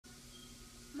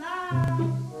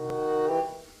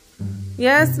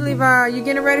Yes, Levi, you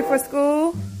getting ready for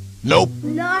school? Nope.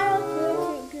 No, I don't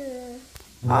feel too good.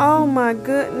 Oh my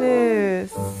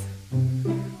goodness.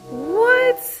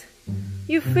 What?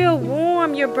 You feel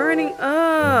warm, you're burning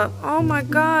up. Oh my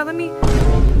God, let me...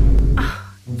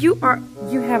 You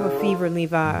have a fever,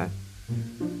 Levi.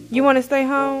 You want to stay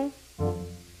home?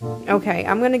 Okay,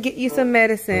 I'm going to get you some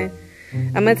medicine.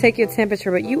 I'm going to take your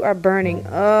temperature, but you are burning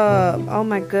up. Oh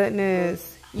my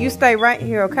goodness. You stay right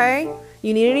here, okay?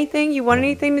 You need anything? You want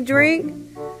anything to drink?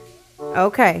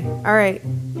 Okay, all right.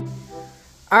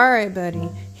 All right, buddy.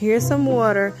 Here's some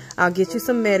water. I'll get you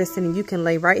some medicine and you can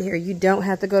lay right here. You don't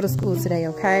have to go to school today,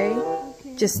 okay?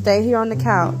 Just stay here on the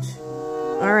couch.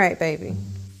 All right, baby.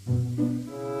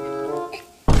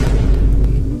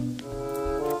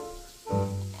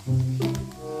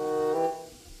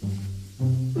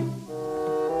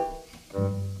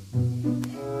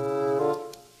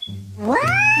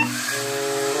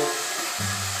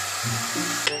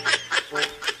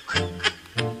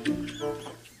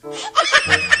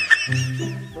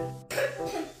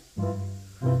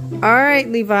 All right,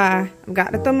 Levi, I've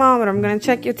got the thermometer. I'm going to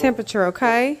check your temperature,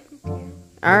 okay? All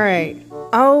right.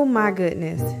 Oh, my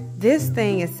goodness. This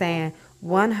thing is saying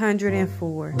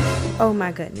 104. Oh,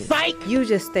 my goodness. Psych! You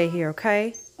just stay here,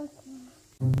 okay?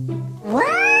 What?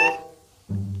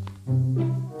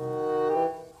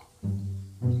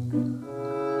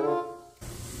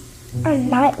 I'm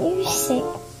not you sick.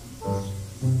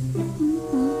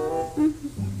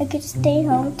 I could stay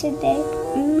home today.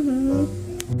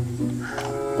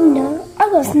 No,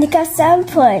 I'm gonna sneak out some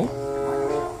point.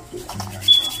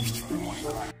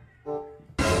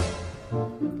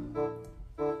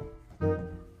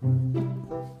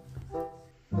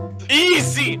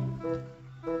 Easy!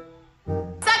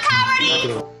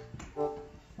 Security!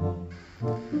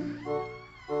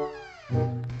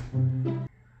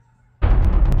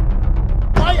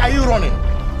 Why are you running?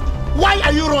 Why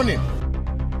are you running?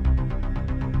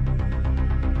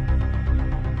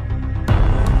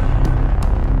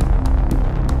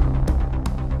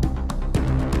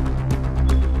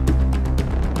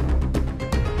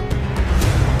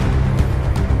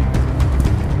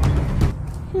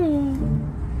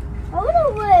 I wonder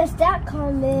where that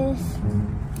comb is.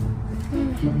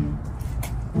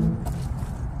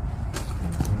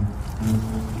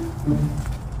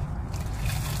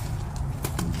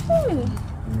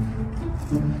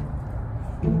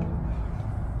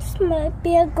 This might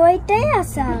be a great day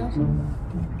outside.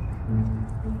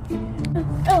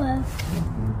 Oh well.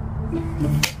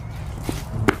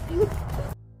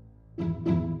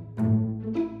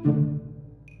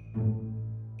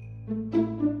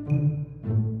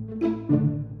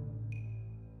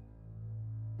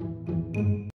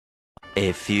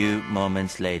 A few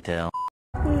moments later.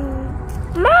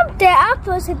 Mom, Dad, I'm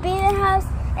supposed to be in the house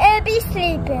and be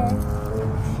sleeping.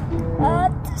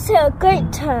 This is a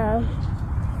great time.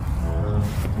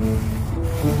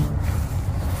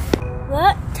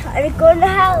 What? Time to go in the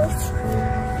house.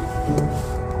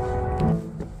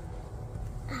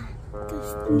 Go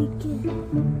sneak in.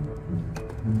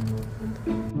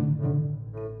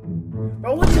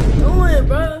 Bro, what you doing,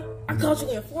 bro? I caught you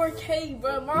in 4K,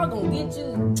 bro. Mom gonna get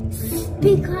you.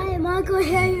 Be quiet, Mom gonna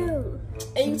hear you.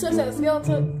 And you touch that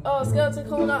skeleton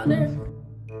cone out there.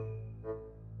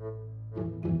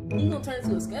 You gonna turn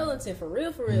into a skeleton for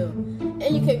real, for real.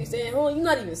 And you can't be staying home. You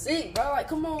not even sick, bro. Like,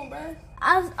 come on, bro.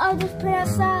 I'll just play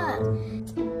outside.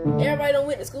 Everybody done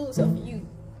went to school except for you.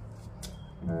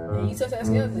 And you touch that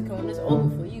skeleton cone, it's over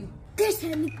for you. This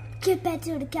time we get back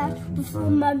to the couch before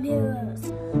Mom hears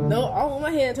us. No, I don't want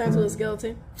my hand turned to a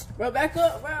skeleton. Bro, back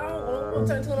up, bro. I don't want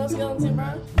to turn to no skeleton,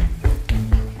 bro.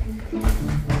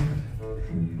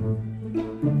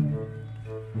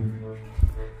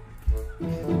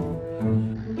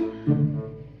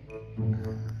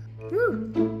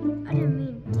 I didn't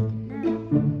mean to take it now.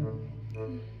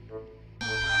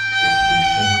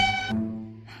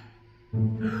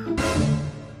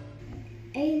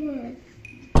 Amen.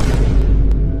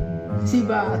 See,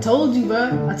 bro, I told you,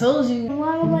 bro. I told you.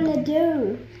 What am I gonna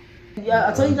do? Yeah,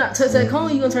 I told you not to touch that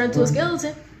cone, you gonna turn into a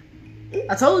skeleton.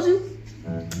 I told you.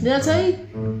 Did I tell you?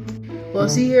 Well,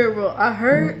 see here, bro. I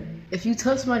heard if you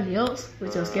touch somebody else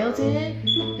with your skeleton head,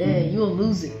 then you'll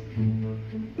lose it.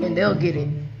 And they'll get it.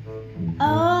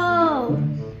 Oh.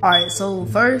 Alright, so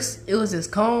first, it was this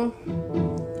cone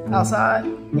outside.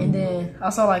 And then I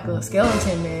saw like a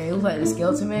skeleton man. It was like a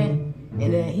skeleton man.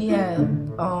 And then he had,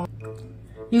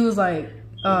 he was like,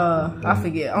 I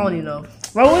forget. I don't even know.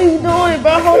 Bro, what are you doing,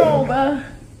 bro? Hold on, bro.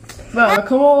 Bro,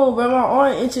 come on, bro. My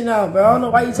arm itching out, bro. I don't know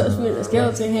why you touched me with the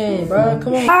skeleton hand, bro.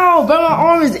 Come on. Ow, bro. My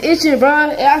arm is itching, bro.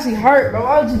 It actually hurt, bro.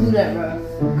 Why would you do that, bro?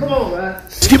 Come on, bro.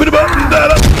 Skip it about.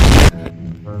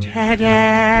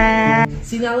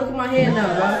 See, now look at my hand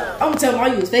now, bro. I'm gonna tell him why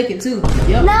you was faking, too.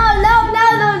 Yep.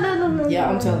 No. Yeah,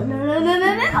 I'm telling. No.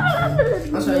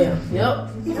 I'll show you. Yep.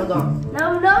 Hold on.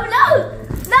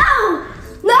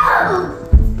 No.